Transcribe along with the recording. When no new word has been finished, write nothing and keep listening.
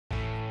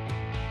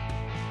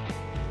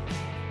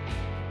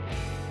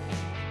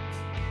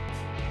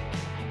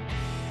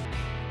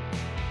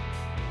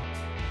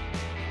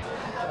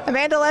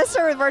Amanda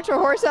Lester with Virtual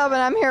Horse Hub,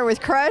 and I'm here with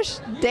Crush,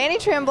 Danny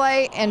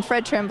Tremblay, and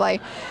Fred Tremblay.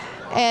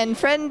 And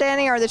Fred and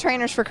Danny are the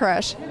trainers for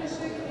Crush.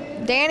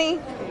 Danny,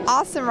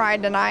 awesome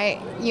ride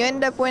tonight. You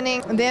ended up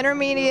winning the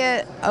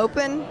Intermediate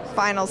Open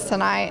Finals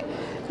tonight.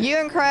 You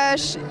and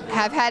Crush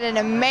have had an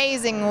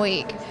amazing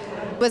week.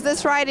 Was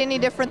this ride any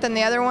different than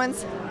the other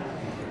ones?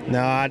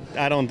 No,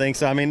 I don't think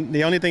so. I mean,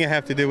 the only thing I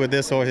have to do with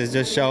this horse is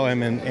just show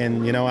him,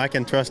 and you know, I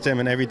can trust him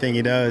in everything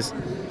he does.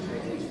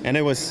 And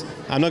it was,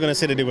 I'm not going to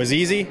say that it was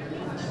easy,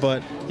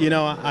 but you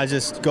know, I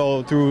just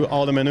go through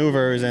all the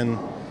maneuvers, and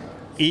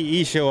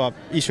he show up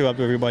to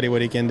everybody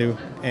what he can do,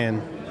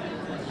 and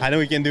I know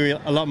he can do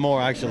a lot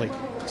more actually.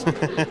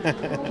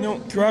 You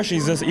know, Crush,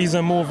 he's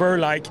a mover.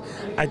 Like,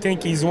 I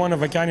think he's one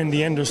of a kind in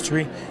the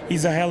industry.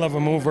 He's a hell of a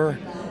mover.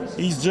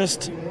 He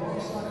just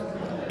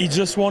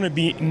want to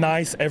be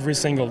nice every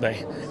single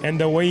day. And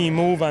the way he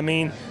move, I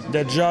mean,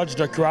 the judge,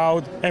 the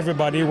crowd,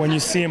 everybody, when you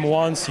see him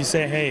once, you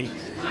say, hey,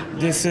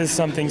 this is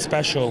something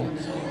special.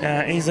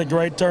 He's a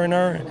great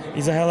turner,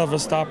 he's a hell of a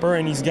stopper,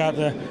 and he's got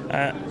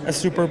a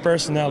super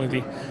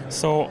personality.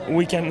 So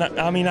I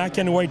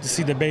can't wait to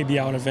see the baby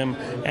out of him.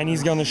 And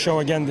he's going to show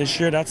again this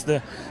year. That's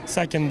the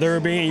second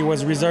Derby. He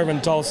was reserved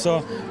in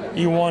Tulsa.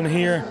 He won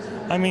here.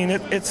 I mean,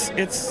 it's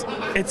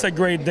a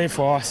great day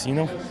for us, you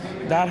know.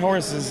 That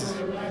horse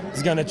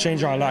is going to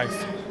change our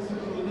life.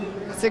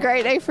 It's a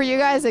great day for you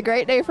guys, a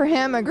great day for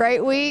him, a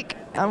great week.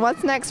 And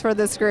what's next for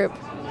this group?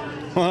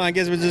 Well, I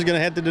guess we're just going to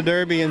head to the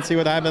Derby and see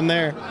what happened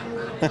there.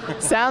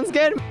 Sounds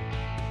good.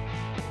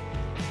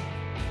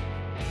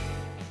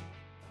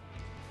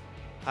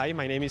 Hi,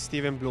 my name is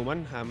Steven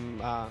Bluman.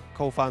 I'm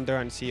co-founder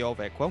and CEO of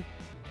Equo.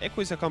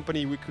 Equo is a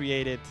company we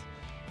created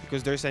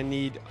because there's a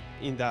need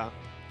in the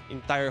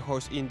entire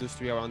horse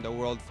industry around the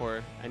world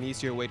for an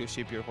easier way to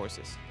ship your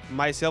horses.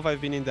 Myself,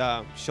 I've been in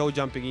the show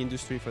jumping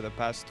industry for the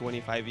past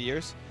 25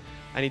 years,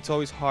 and it's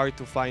always hard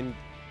to find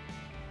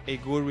a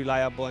good,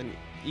 reliable, and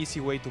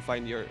easy way to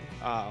find your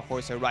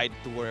horse a ride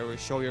to wherever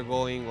show you're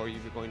going, or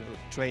if you're going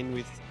to train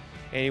with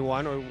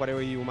anyone, or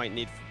whatever you might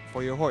need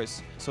for your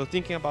horse. So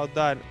thinking about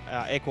that,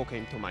 Equo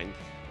came to mind.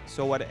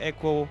 So what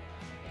Equo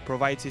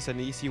provides is an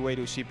easy way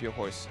to ship your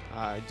horse.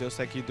 Just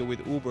like you do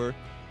with Uber,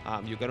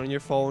 you get on your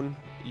phone,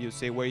 you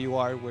say where you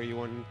are, where you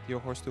want your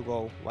horse to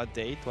go, what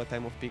date, what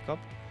time of pickup,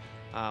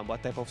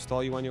 what type of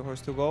stall you want your horse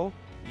to go.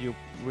 You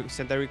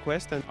send a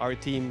request, and our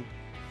team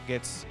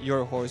gets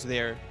your horse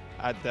there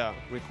at the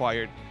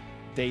required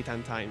date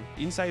and time.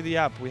 Inside the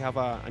app, we have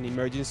an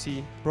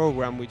emergency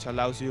program which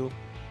allows you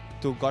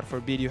to, God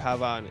forbid you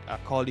have a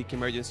colic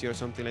emergency or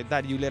something like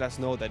that, you let us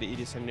know that it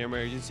is an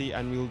emergency,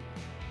 and we'll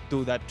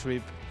do that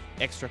trip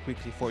extra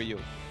quickly for you.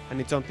 And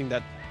it's something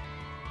that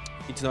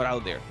it's not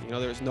out there. You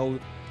know, there's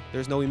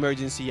no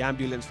emergency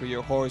ambulance for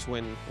your horse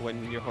when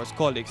your horse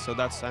colics. So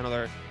that's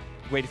another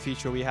great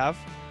feature we have.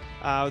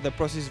 The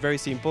process is very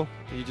simple.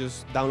 You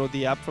just download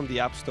the app from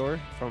the App Store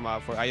for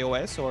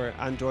iOS or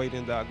Android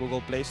in the Google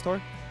Play Store.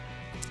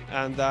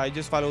 And you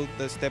just follow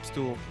the steps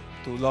to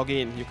log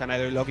in. You can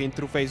either log in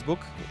through Facebook.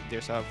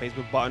 There's a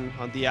Facebook button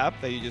on the app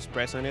that you just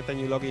press on it and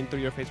you log in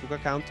through your Facebook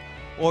account,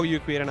 or you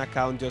create an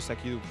account just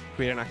like you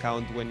create an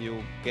account when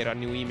you get a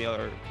new email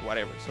or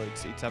whatever. So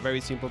it's a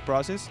very simple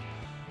process.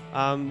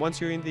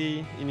 Once you're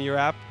in your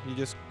app, you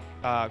just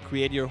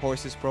create your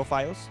horse's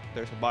profiles.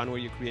 There's a button where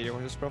you create your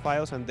horse's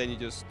profiles, and then you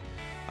just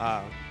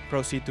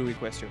proceed to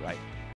request your ride.